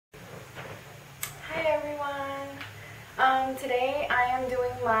Hi everyone! Today I am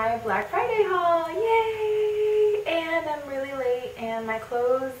doing my Black Friday haul, yay! And I'm really late and my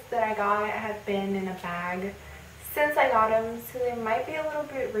clothes that I got have been in a bag since I got them, so they might be a little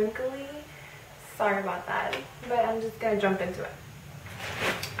bit wrinkly. Sorry about that, but I'm just gonna jump into it.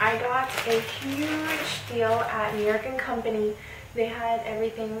 I got a huge deal at New York & Company. They had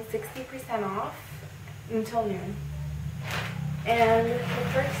everything 60% off until noon. And the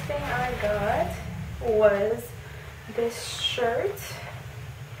first thing I got was this shirt,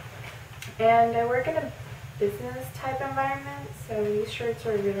 and I work in a business type environment, so these shirts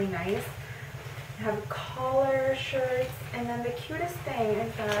are really nice. I have collar shirts, and then the cutest thing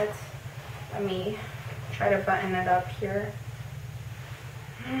is that, let me try to button it up here.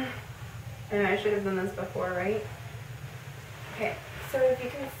 And I should have done this before, right? Okay, so if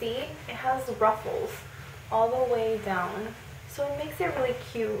you can see, it has ruffles all the way down. So it makes it really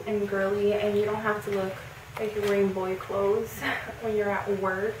cute and girly, and you don't have to look like you're wearing boy clothes when you're at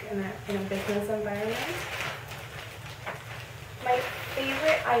work in a business environment. My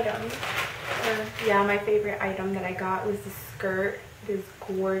favorite item, my favorite item that I got was the skirt. It is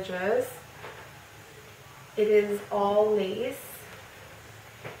gorgeous. It is all lace.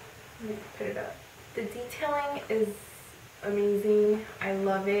 Let me put it up. The detailing is amazing. I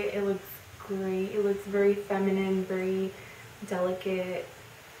love it. It looks great. It looks very feminine, very delicate.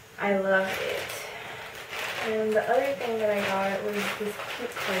 I love it. And the other thing that I got was this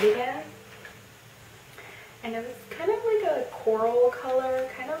cute cardigan, and it was kind of like a coral color,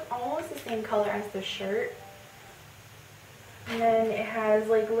 kind of almost the same color as the shirt. And then it has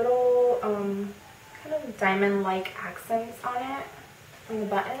like little kind of diamond like accents on it on the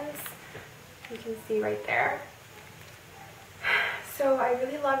buttons. You can see right there. So I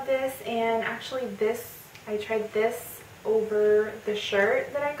really love this, and actually I tried this over the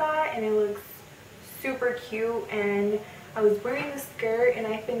shirt that I got, and it looks super cute. And I was wearing the skirt, and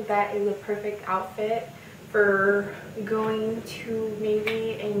I think that is a perfect outfit for going to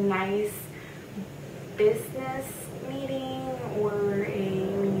maybe a nice business meeting, or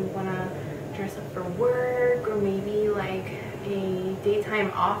when you want to dress up for work, or maybe like a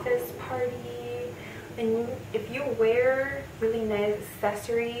daytime office party. And if you wear really nice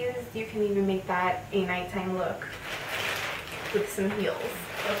accessories, you can even make that a nighttime look with some heels,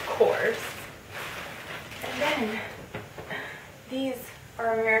 of course. And then these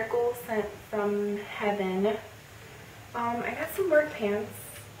are a miracle sent from heaven. I got some work pants,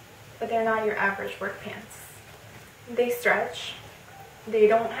 but they're not your average work pants. They stretch. They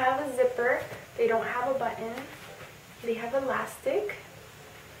don't have a zipper. They don't have a button. They have elastic.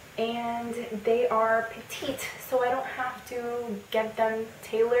 And they are petite, so I don't have to get them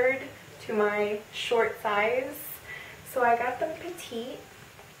tailored to my short size. So I got them petite,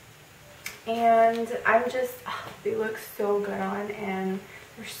 and they look so good on, and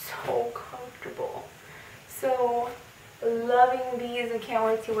they're so comfortable. So loving these. I can't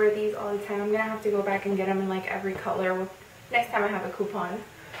wait to wear these all the time. I'm gonna have to go back and get them in like every color next time I have a coupon.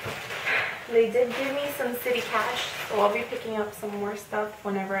 They did give me some city cash, so I'll be picking up some more stuff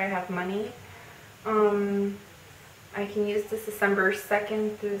whenever I have money. I can use this December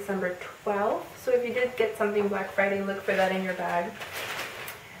 2nd through December 12th. So if you did get something Black Friday, look for that in your bag.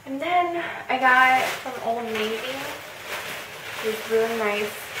 And then I got from Old Navy this really nice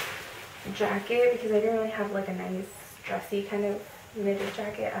jacket, because I didn't really have like a nice dressy kind of knitted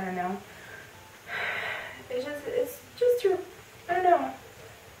jacket. I don't know. It's just your, I don't know.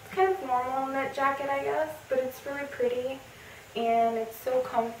 Kind of normal knit jacket, I guess, but it's really pretty, and it's so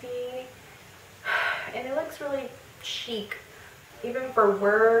comfy, and it looks really chic, even for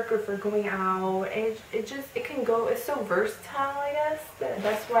work or for going out. It can go. It's so versatile, I guess.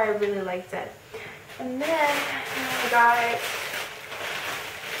 That's why I really liked it. And then I got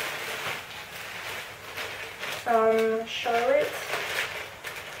from Charlotte.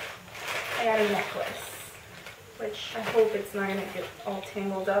 I got a necklace, which I hope it's not going to get all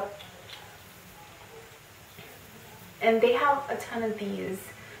tangled up. And they have a ton of these.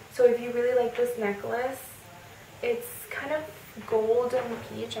 So if you really like this necklace, it's kind of golden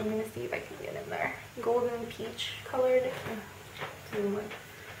peach. I'm going to see if I can get in there. Golden peach colored.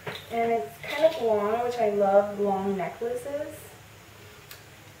 And it's kind of long, which I love long necklaces.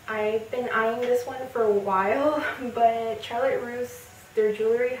 I've been eyeing this one for a while, but Charlotte Russe, their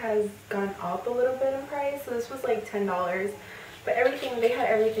jewelry has gone up a little bit in price, so this was like $10. But they had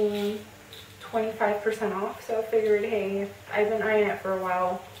everything 25% off, so I figured, hey, I've been eyeing it for a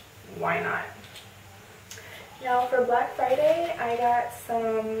while, why not? Now for Black Friday, I got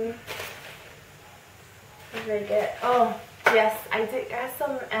some, what did I get? Oh, yes, I did get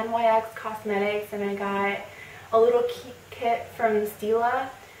some NYX cosmetics and I got a little kit from Stila,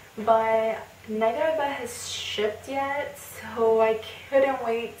 but neither of that has shipped yet, so I couldn't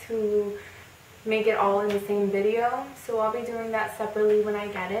wait to make it all in the same video. So I'll be doing that separately when I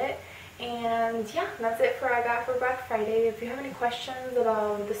get it. And yeah, that's it for what I got for Black Friday. If you have any questions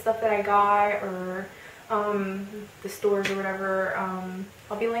about the stuff that I got or the stores or whatever,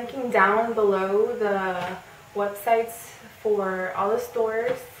 I'll be linking down below the websites for all the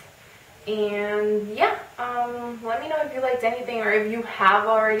stores. And yeah, let me know if you liked anything or if you have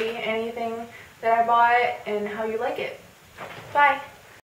already anything that I bought and how you like it. Bye!